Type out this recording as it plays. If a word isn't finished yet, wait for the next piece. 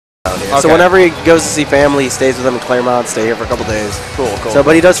Okay. So whenever he goes to see family, he stays with them in Claremont, stay here for a couple days. Cool, cool. So,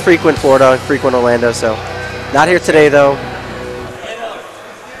 but he does frequent Florida, frequent Orlando, so not here today though.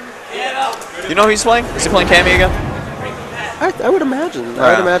 You know who he's playing? Is he playing Cammy again? I would imagine.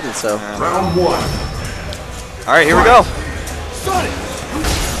 I would imagine so. Round one. All right, here we go.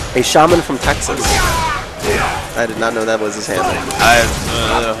 A shaman from Texas. I did not know that was his handle. I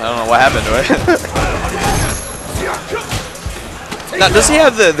don't know what happened to it. Now, does he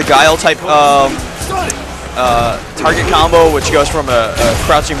have the guile type target combo, which goes from a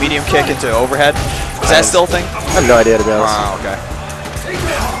crouching medium kick into overhead? Is that still a thing? I have no idea, to be honest. Wow, okay.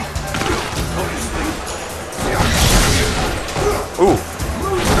 Ooh.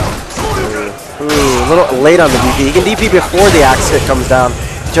 Ooh, a little late on the DP. He can DP before the axe hit comes down.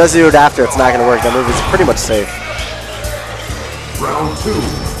 Just do it after, it's not going to work. That move is pretty much safe. Round two.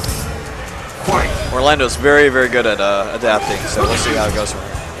 Fight. Orlando's very, very good at adapting, so we'll see how it goes from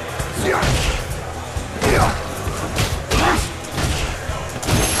here.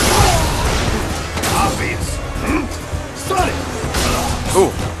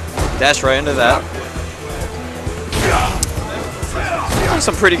 Ooh, dash right into that.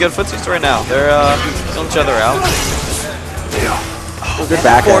 Some pretty good footsies right now. They're filling each other out. Oh, good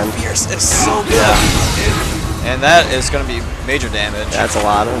backhand. Fierce is so good. And that is going to be major damage. That's a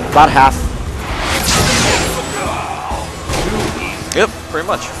lot. About half. Yep, pretty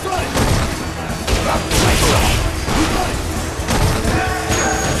much.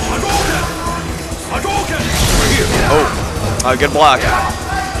 Oh, good block.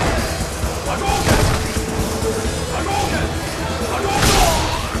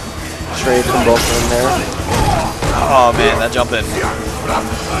 Straight from both of them there. Oh man, that jump in.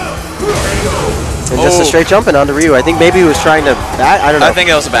 And just a straight jump in onto Ryu. I think maybe he was trying to back. I don't know. I think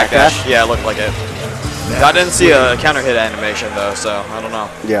it was a backdash. Yeah, it looked like it. I didn't see a counter hit animation though, so I don't know.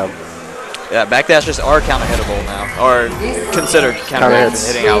 Yeah. Yeah, backdashes are counter hittable now, or considered counter hits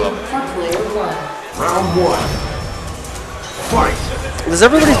hitting out of them. Round one. Fight. Does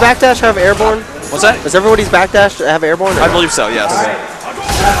everybody's backdash have airborne? What's that? Does everybody's backdash have airborne? I believe so, yes. Okay.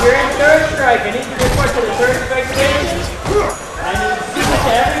 Now, if you're in third strike, I need to report to the third strike station. I need to speak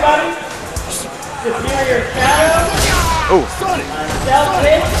to everybody. Superior Shadow. Ooh. Stealth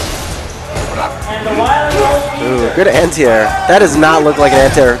hit. And the wild roll. Ooh, good anti-air. That does not look like an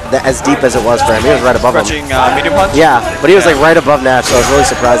anti-air as deep as it was for him. He was right above him. Crushing medium punch? Yeah, but he was like right above Nash, so I was really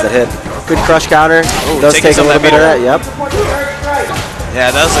surprised that hit. Good crush counter. Ooh, does take a little bit of that, yep. Yeah,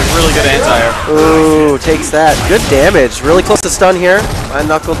 that was a really good anti-air. Ooh, takes that. Good damage. Really close to stun here by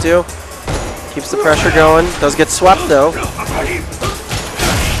NuckleDu. Keeps the pressure going. Does get swept though.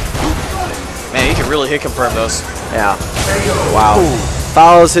 Man, he can really hit confirm those. Yeah. Wow. Ooh.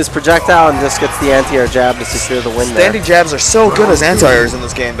 Follows his projectile and just gets the anti-air jab to secure the win there. Standing jabs are so good as anti-airs in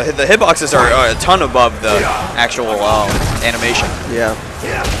this game. The hitboxes are a ton above the actual animation. Yeah.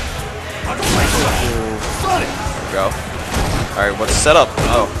 There we go. Alright, what's set up?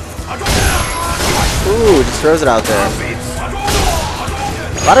 Oh. Ooh, just throws it out there.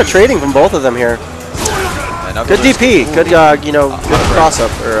 A lot of trading from both of them here. Yeah, good DP. Good, you know, good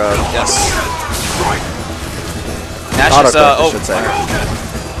cross-up. Or, yes. Nash is, I should say.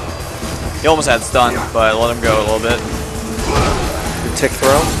 He almost had stun, but let him go a little bit. Good tick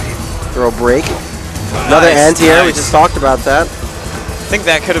throw. Throw break. Another anti-air. We just talked about that. I think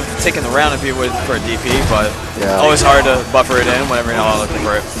that could have taken the round if he would for a DP, but yeah. Always hard to buffer it in whenever you're not looking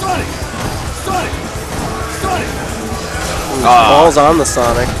for it. Balls on the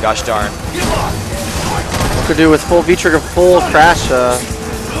Sonic. Gosh darn. NuckleDu with full V-trigger, full crash.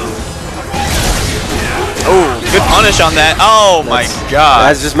 Oh, good punish on that. Oh my god. I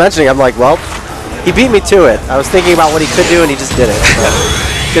was just mentioning, I'm like, well, he beat me to it. I was thinking about what he could do and he just did it.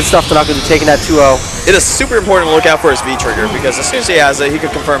 Good stuff to NuckleDu taking that 2-0. It is super important to look out for his V-trigger because as soon as he has it, he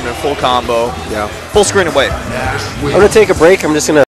could confirm it in full combo. Yeah. Full screen away. I'm going to take a break. I'm just going to